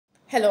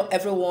Hello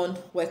everyone,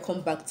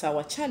 welcome back to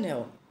our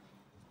channel.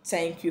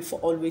 Thank you for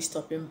always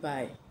stopping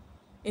by.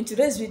 In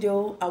today's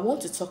video, I want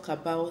to talk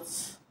about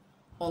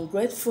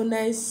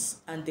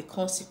ungratefulness and the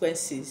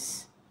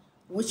consequences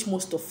which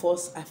most of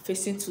us are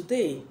facing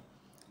today.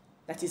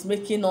 That is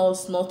making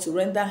us not to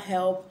render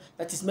help,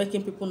 that is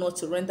making people not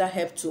to render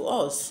help to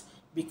us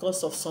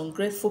because of some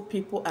grateful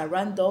people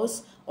around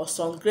us, or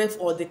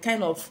or the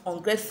kind of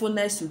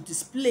ungratefulness you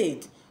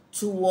displayed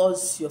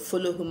towards your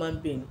fellow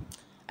human being.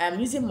 I am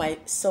using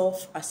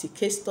myself as a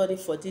case study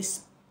for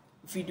this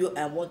video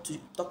I want to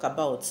talk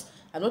about.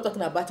 I'm not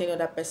talking about any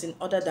other person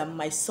other than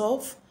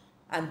myself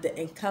and the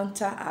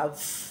encounter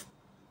I've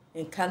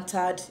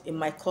encountered in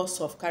my course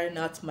of carrying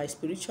out my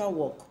spiritual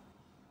work.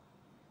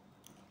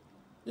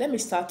 Let me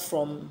start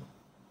from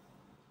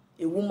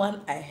a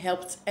woman I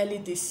helped early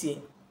this year.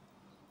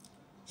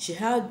 She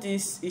had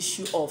this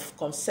issue of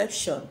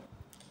conception.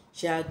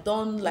 She had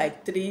done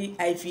like 3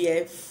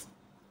 IVF.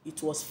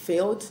 It was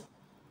failed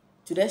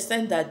to the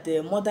extent that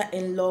the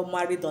mother-in-law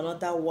married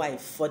another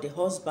wife for the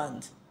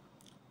husband.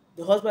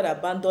 The husband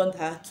abandoned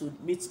her to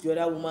meet the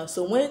other woman.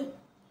 So when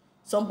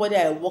somebody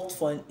I worked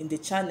for in the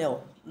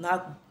channel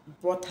now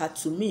brought her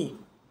to me,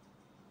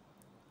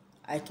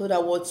 I told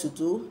her what to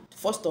do.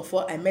 First of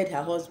all, I made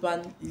her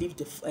husband leave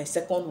the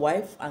second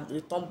wife and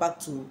return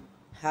back to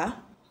her.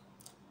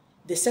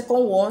 The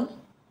second one,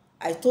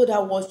 I told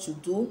her what to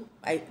do.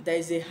 There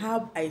is a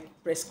herb I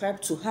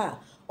prescribed to her.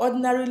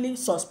 Ordinarily,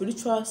 some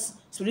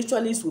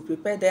spiritualists will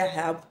prepare their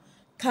herb,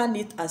 can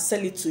it and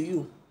sell it to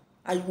you,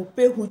 and you will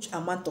pay huge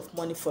amount of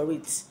money for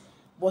it.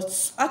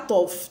 But out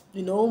of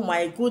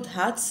my good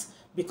heart,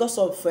 because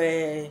of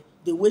the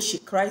way she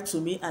cried to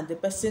me, and the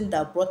person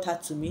that brought her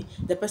to me,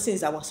 the person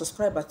is our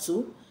subscriber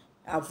too.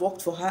 I've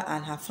worked for her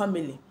and her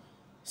family.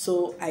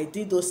 So I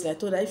did those things. I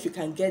told her, if you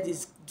can get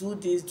this,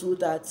 do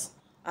that.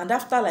 And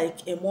after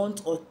like a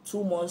month or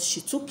 2 months,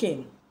 she took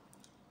in.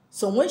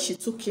 So when she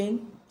took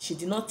in, she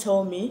did not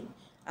tell me.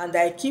 And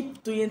I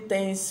keep doing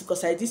things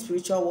because I did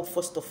spiritual work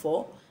first of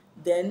all.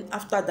 Then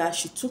after that,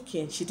 she took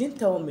in. She didn't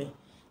tell me.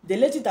 The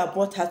lady that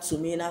brought her to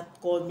me now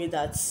called me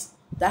that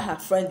her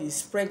friend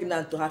is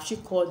pregnant to her. She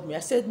called me. I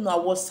said, no, I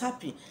was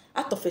happy.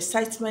 Out of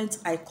excitement,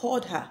 I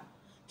called her.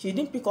 She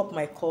didn't pick up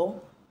my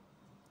call.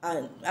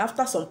 And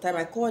after some time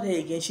I called her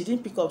again. She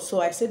didn't pick up.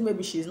 So I said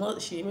maybe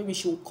maybe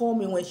she will call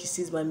me when she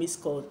sees my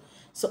missed call.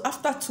 So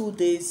after 2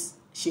 days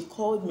she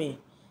called me,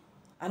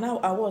 and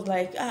I was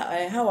like,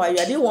 how are you?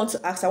 I didn't want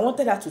to ask. I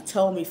wanted her to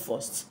tell me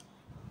first.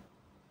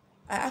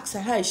 I asked her,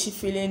 how is she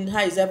feeling,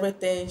 how is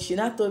everything? She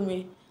now told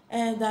me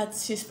that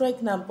she's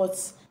pregnant, but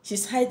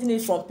she's hiding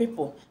it from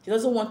people. She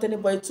doesn't want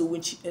anybody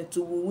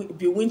to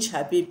bewitch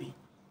her baby.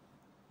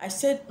 I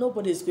said,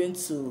 nobody is going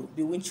to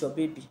bewitch your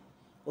baby.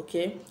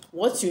 Okay,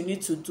 what you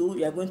need to do,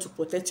 you are going to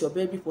protect your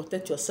baby,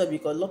 protect yourself,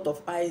 because a lot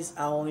of eyes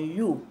are on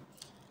you.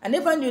 I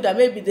never knew that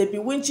maybe they be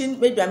winching.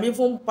 Maybe I'm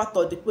even part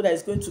of the people that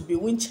is going to be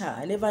winch her.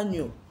 I never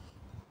knew.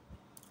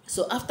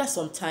 So after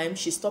some time,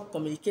 she stopped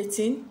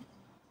communicating.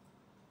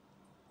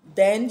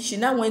 Then she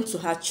now went to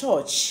her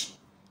church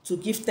to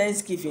give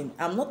thanksgiving.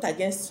 I'm not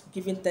against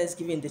giving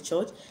thanksgiving in the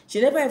church. She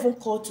never even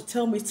called to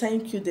tell me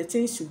thank you. The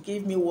things you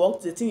gave me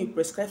worked. The thing you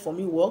prescribed for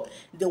me worked.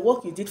 The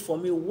work you did for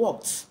me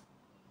worked.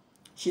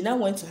 She now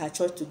went to her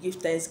church to give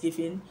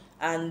thanksgiving,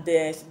 and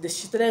she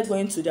started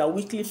going to their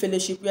weekly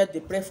fellowship where they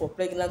pray for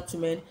pregnant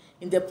women.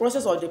 In the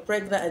process of the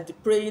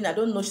praying, I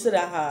don't know, she said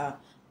that her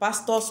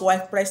pastor's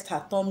wife pressed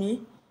her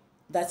tummy,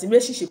 that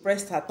immediately she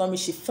pressed her tummy,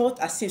 she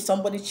felt as if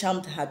somebody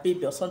charmed her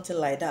baby or something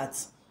like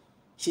that.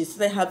 She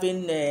started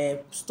having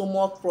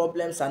stomach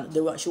problems, and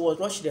she was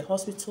rushed to the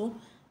hospital,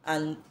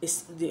 and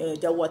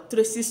there were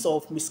traces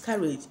of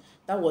miscarriage.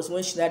 That was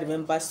when she now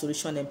remembered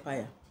Solution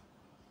Empire.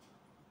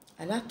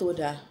 And I told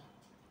her,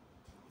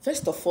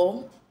 first of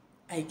all,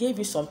 I gave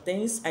you some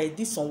things. I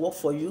did some work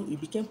for you. You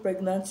became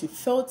pregnant. You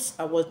felt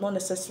I was not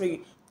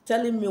necessary.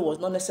 Telling me was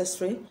not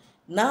necessary.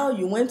 Now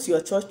you went to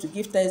your church to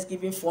give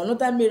thanksgiving for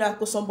another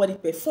miracle somebody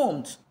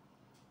performed.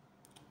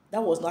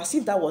 That was not, as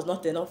if that was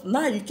not enough.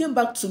 Now you came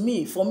back to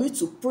me for me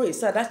to pray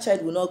so that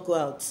child will not go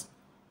out.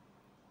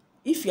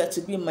 If you are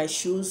to be in my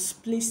shoes,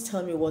 please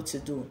tell me what to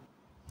do.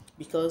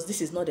 Because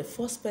this is not the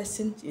first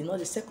person. It's not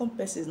the second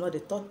person. It's not the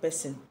third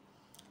person.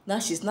 Now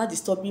she's not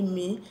disturbing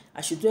me.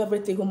 I should do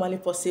everything humanly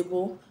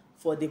possible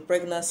for the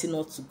pregnancy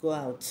not to go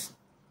out.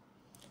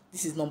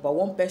 This is number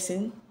one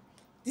person.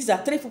 These are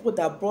 3 people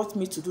that brought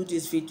me to do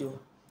this video.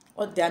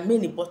 Or there are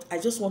many, but I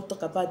just want to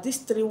talk about these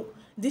 3.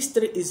 These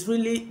 3 is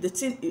really the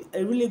thing. It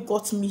really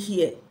got me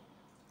here.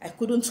 I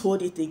couldn't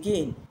hold it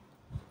again.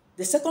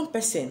 The second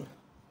person,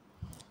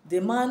 the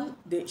man,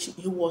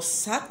 he was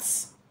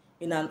sacked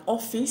in an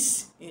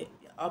office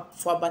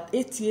for about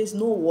 8 years,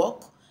 no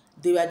work.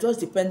 They were just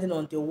depending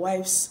on the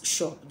wife's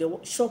shop. The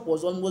shop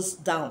was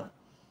almost down.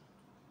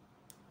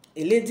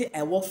 A lady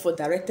I worked for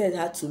directed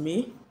her to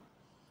me.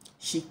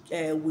 She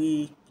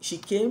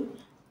came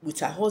with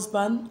her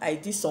husband. I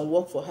did some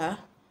work for her,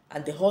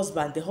 and the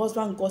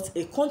husband got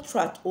a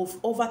contract of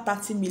over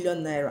 30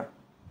 million naira.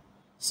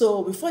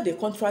 So before the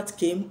contract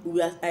came,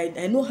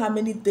 I know how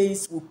many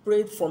days we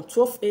prayed from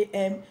 12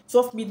 a.m.,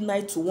 12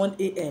 midnight to 1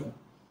 a.m.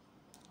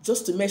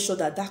 just to make sure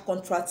that that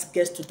contract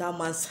gets to that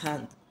man's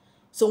hand.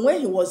 So when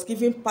he was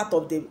giving part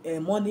of the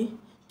money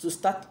to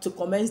start to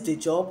commence the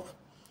job,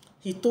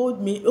 he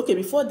told me, okay,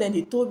 before then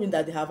he told me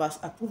that they have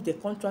approved the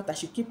contract. I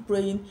should keep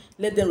praying,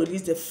 let them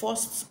release the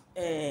first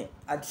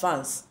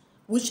advance,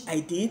 which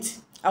I did.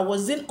 I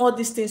was doing all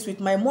these things with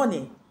my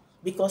money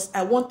because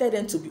I wanted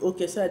them to be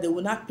okay so that they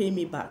will not pay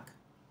me back.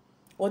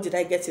 What did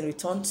I get in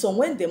return? So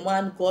when the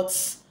man got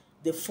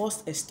the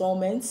first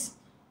installment,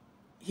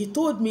 he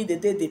told me the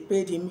day they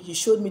paid him, he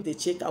showed me the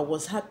check. I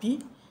was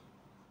happy.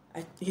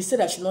 He said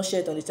I should not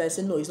share it on the channel. I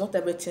said, no, it's not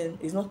everything.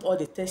 It's not all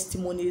the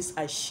testimonies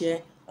I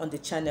share on the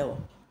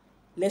channel.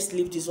 Let's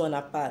leave this one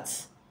apart.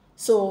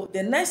 So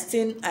the next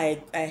thing I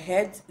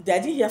heard, I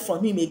didn't hear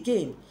from him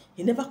again.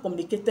 He never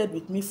communicated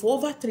with me for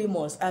over 3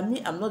 months. And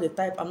me, I'm not the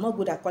type, I'm not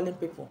good at calling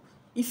people.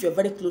 If you're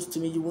very close to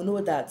me, you will know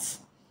that.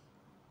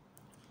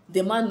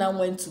 The man now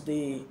went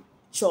to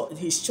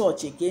his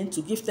church again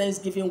to give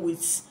thanksgiving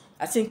with,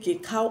 I think, a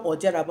cow or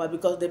thereabout,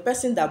 because the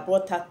person that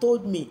brought her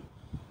told me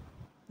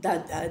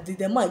that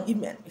the man give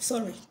me,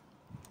 sorry.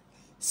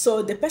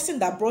 So the person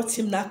that brought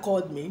him now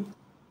called me.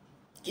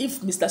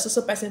 If Mr.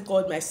 So person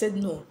called me, I said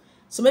no.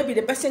 So maybe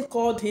the person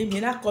called him, he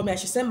now called me, I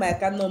should send my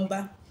account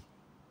number,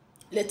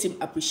 let him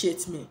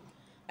appreciate me.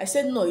 I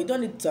said, no, you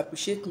don't need to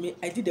appreciate me.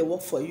 I did the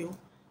work for you.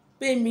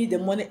 Pay me the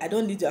money. I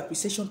don't need the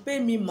appreciation. Pay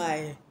me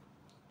my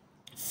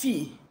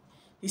fee.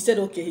 He said,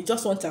 okay, he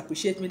just wants to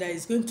appreciate me, that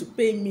he's going to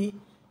pay me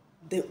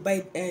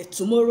by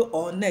tomorrow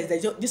or next.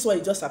 This one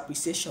is just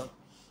appreciation.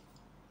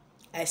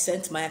 I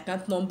sent my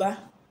account number.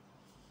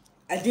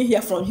 I didn't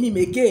hear from him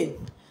again.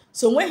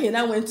 So when he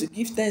now went to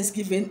give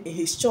thanksgiving in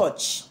his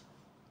church,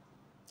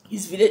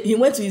 he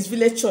went to his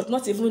village church,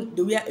 not even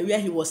where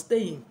he was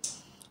staying.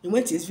 He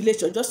went to his village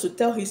church just to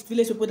tell his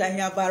village people that he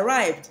have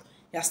arrived.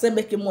 He has started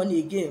making money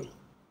again.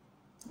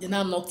 They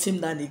now knocked him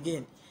down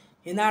again.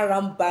 He now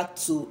ran back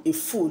to a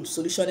full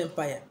solution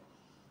empire.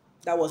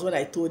 That was when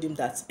I told him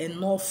that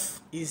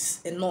enough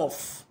is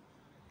enough.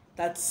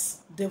 That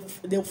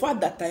the fact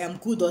that I am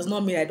good does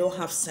not mean I don't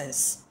have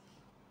sense.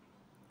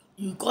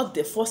 You got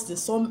the first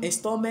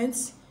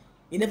installment.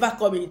 He never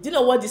called me. Do you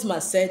know what this man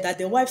said? That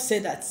the wife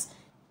said that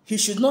he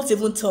should not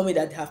even tell me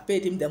that they have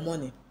paid him the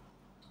money.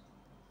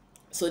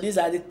 So these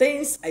are the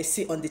things I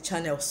see on the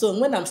channel. So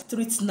when I'm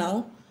street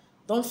now,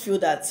 don't feel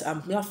that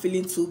I'm not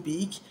feeling too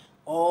big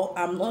or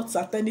I'm not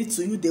attending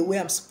to you the way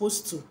I'm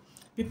supposed to.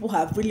 People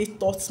have really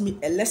taught me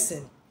a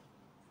lesson.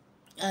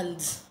 And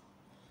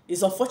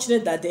it's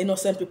unfortunate that the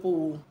innocent people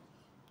will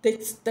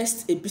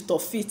test a bit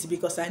of it,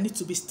 because I need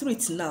to be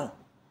street now.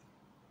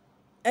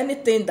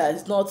 Anything that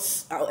is not,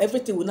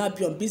 everything will not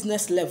be on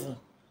business level.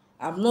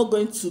 I'm not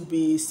going to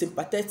be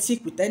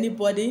sympathetic with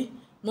anybody,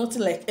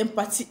 nothing like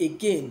empathy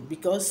again,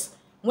 because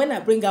when I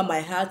bring out my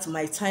heart,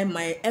 my time,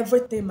 my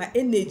everything, my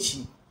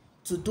energy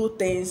to do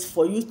things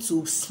for you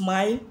to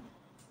smile,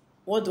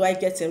 what do I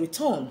get in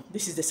return?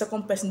 This is the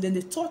second person. Then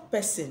the third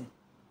person,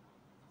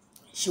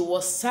 she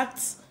was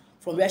sacked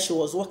from where she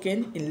was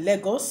working in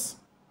Lagos.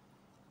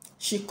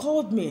 She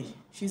called me.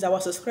 She's our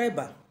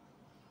subscriber.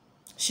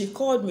 She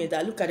called me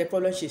that look at the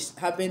problem she's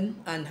having,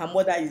 and her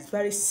mother is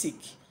very sick,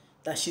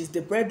 that she's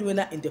the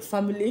breadwinner in the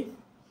family.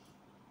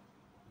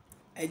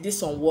 I did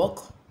some work.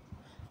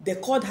 They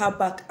called her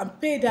back and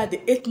paid her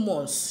the 8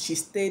 months she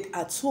stayed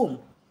at home.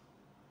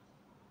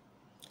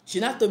 She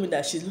now told me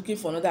that she's looking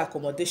for another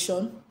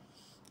accommodation,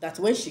 that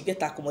when she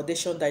gets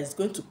accommodation, that is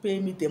going to pay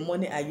me the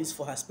money I use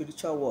for her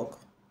spiritual work.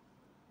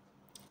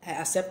 I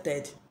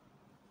accepted.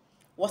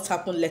 What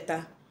happened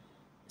later?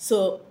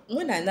 So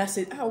when I now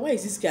said, why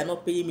is this girl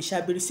not paying me?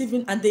 She'll be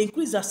receiving, and they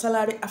increase her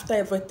salary after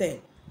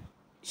everything.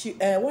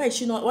 Why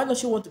don't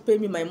she want to pay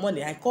me my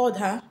money? I called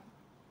her.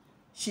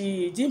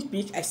 She didn't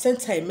pick. I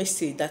sent her a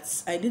message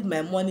that I need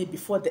my money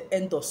before the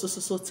end of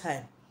so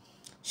time.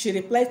 She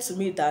replied to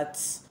me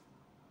that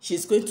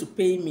she's going to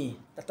pay me,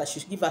 that I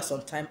should give her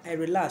some time. I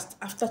relaxed.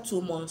 After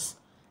 2 months,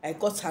 I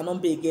got her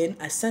number again.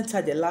 I sent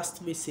her the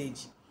last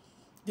message.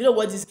 Do you know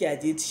what this girl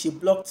did? She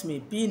blocked me,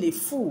 being a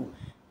fool.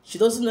 She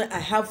doesn't know I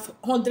have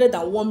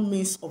 101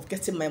 means of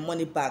getting my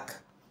money back.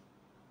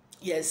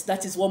 Yes,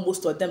 that is what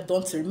most of them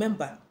don't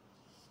remember.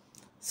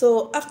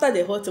 So after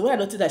the whole thing, when I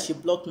noticed that she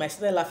blocked me, I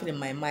started laughing in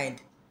my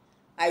mind.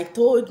 I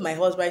told my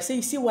husband, I said,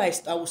 you see why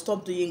I will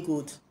stop doing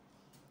good?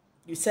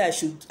 You say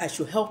I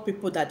should help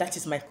people, that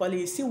is my calling.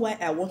 You see why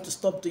I want to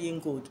stop doing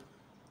good?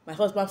 My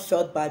husband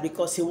felt bad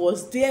because he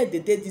was there the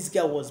day this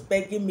girl was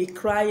begging me,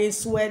 crying,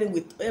 swearing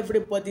with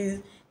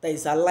everybody that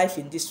is alive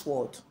in this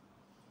world.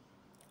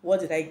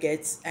 What did I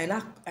get? And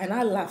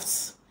I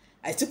laughed.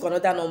 I took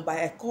another number.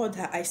 I called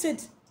her. I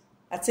said,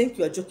 I think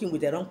you are joking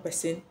with the wrong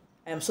person.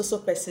 I am so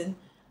person.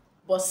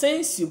 But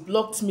since you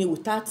blocked me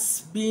without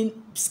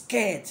being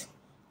scared,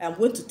 I'm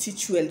going to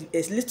teach you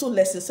a little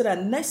lesson so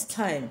that next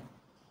time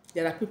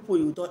there are people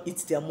you don't eat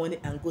their money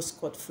and go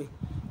scot-free.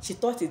 She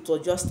thought it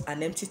was just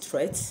an empty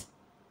threat.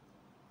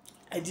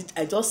 I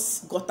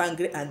just got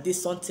angry and did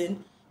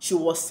something. She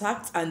was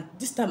sacked, and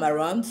this time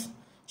around,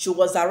 she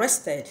was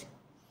arrested.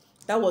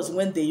 That was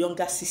when the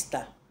younger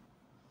sister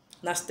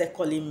now started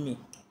calling me.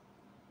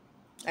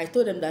 I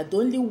told them that the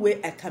only way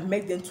I can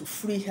make them to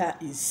free her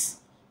is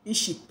if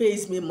she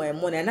pays me my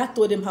money. And I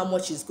told them how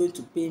much she's going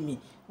to pay me,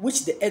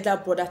 which the elder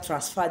brother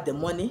transferred the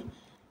money.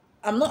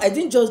 I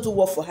didn't just do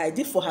work for her, I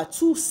did for her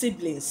 2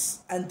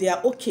 siblings, and they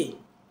are okay.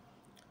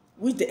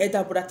 Which the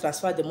elder brother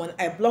transferred the money.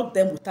 I blocked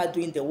them without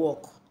doing the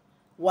work.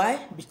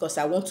 Why? Because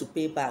I want to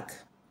pay back.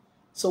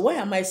 So why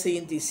am I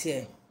saying this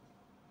here?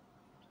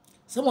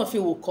 Some of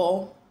you will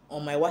call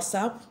on my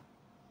WhatsApp.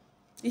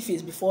 If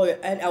it's before,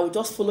 and I will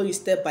just follow you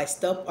step by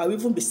step. I will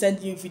even be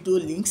sending you video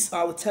links.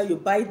 I will tell you,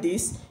 buy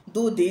this,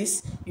 do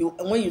this.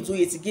 When you do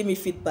it, give me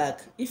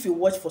feedback. If you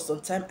watch for some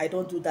time, I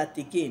don't do that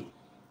again.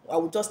 I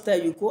will just tell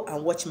you, go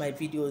and watch my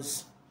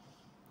videos.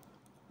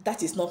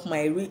 That is not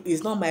my real,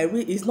 it's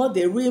not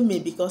the real me,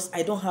 because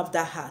I don't have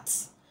that heart.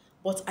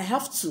 But I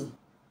have to,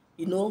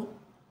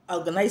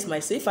 organize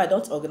myself. If I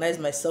don't organize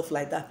myself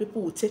like that,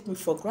 people will take me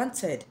for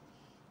granted.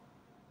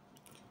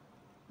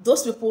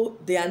 Those people,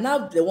 they are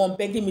now the one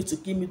begging me to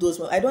give me those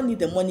money. I don't need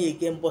the money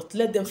again, but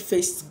let them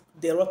face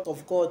the wrath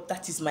of God.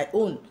 That is my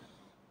own.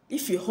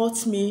 If you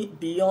hurt me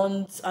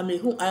beyond, I'm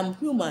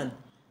human,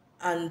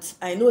 and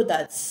I know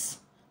that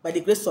by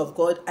the grace of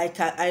God,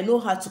 I know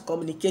how to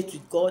communicate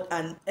with God,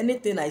 and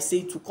anything I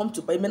say to come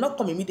to, but it may not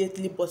come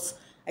immediately, but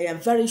I am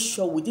very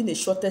sure within the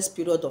shortest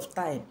period of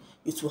time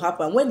it will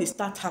happen. When it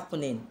starts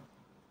happening,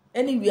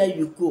 anywhere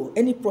you go,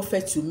 any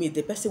prophet you meet,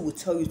 the person will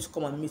tell you to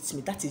come and meet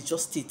me. That is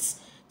just it.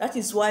 That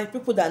is why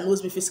people that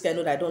knows me physically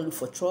know that I don't look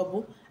for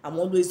trouble. I'm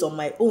always on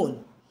my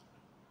own.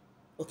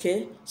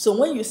 Okay? So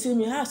when you see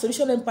me,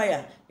 Solution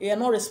Empire, you are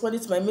not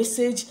responding to my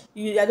message,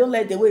 I don't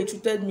like the way you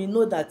treated me,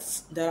 know that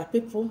there are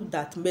people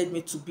that made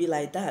me to be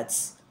like that.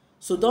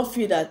 So don't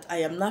feel that I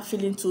am not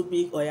feeling too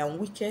big or I am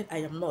wicked. I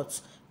am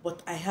not.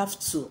 But I have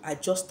to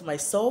adjust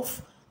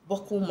myself,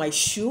 buckle my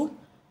shoe,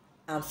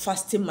 and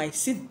fasten my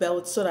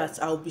seatbelt so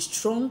that I'll be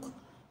strong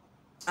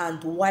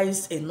and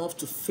wise enough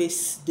to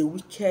face the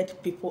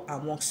wicked people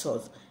amongst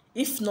us.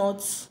 If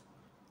not,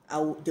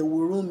 they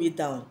will rule me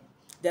down.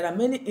 There are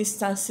many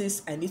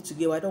instances I need to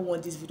give. I don't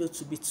want this video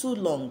to be too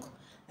long.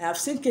 I have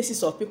seen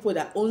cases of people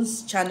that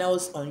owns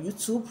channels on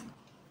YouTube.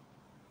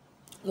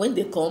 When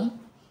they come,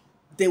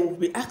 they will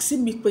be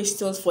asking me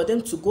questions for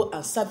them to go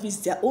and service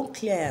their own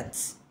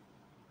clients.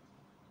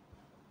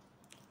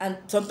 And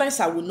sometimes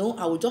I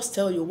will just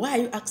tell you, why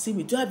are you asking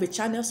me? Do you have a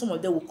channel? Some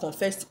of them will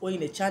confess to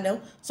owning a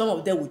channel. Some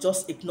of them will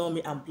just ignore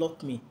me and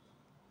block me.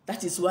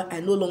 That is why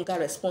I no longer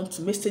respond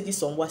to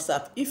messages on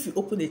WhatsApp. If you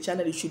open a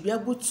channel, you should be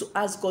able to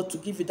ask God to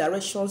give you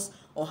directions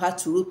on how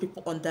to rule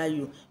people under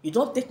you. You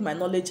don't take my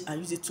knowledge and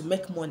use it to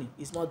make money.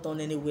 It's not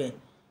done anywhere.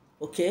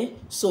 Okay?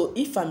 So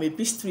if I'm a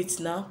bit strict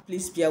now,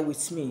 please bear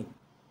with me.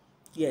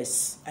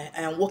 Yes,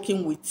 I am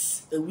working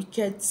with a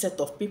wicked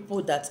set of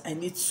people that I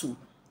need to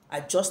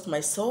adjust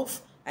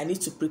myself. I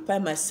need to prepare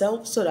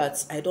myself so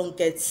that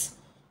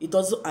it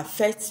doesn't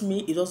affect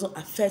me, it doesn't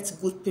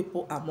affect good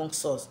people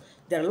amongst us.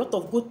 There are a lot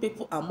of good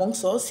people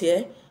amongst us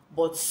here,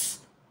 but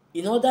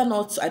in order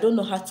I don't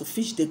know how to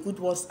fish the good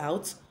ones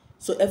out,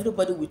 so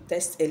everybody will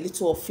test a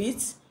little of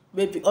it.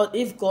 Maybe, or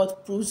if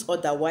God proves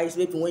otherwise,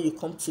 maybe when you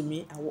come to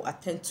me, I will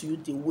attend to you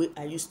the way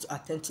I used to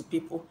attend to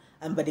people,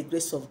 and by the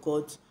grace of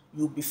God,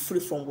 you'll be free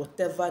from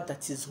whatever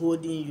that is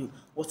holding you,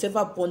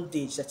 whatever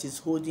bondage that is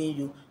holding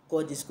you.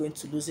 God is going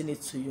to loosen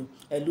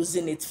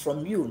it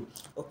from you.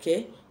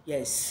 Okay?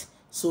 Yes.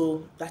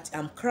 So that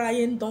I'm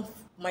crying, don't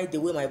mind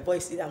the way my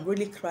voice is. I'm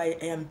really crying.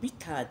 I am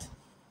bitter.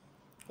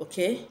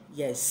 Okay?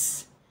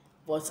 Yes.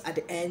 But at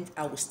the end,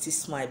 I will still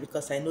smile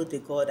because I know the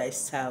God I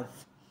serve.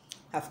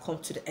 I've come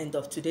to the end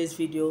of today's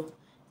video.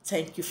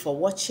 Thank you for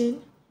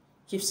watching.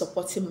 Keep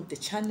supporting the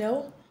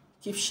channel.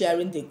 Keep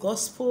sharing the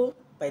gospel.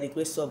 By the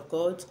grace of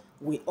God,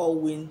 we all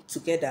win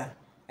together.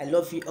 I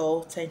love you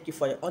all. Thank you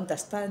for your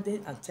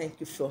understanding and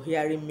thank you for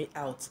hearing me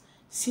out.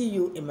 See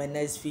you in my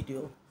next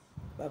video.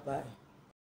 Bye-bye.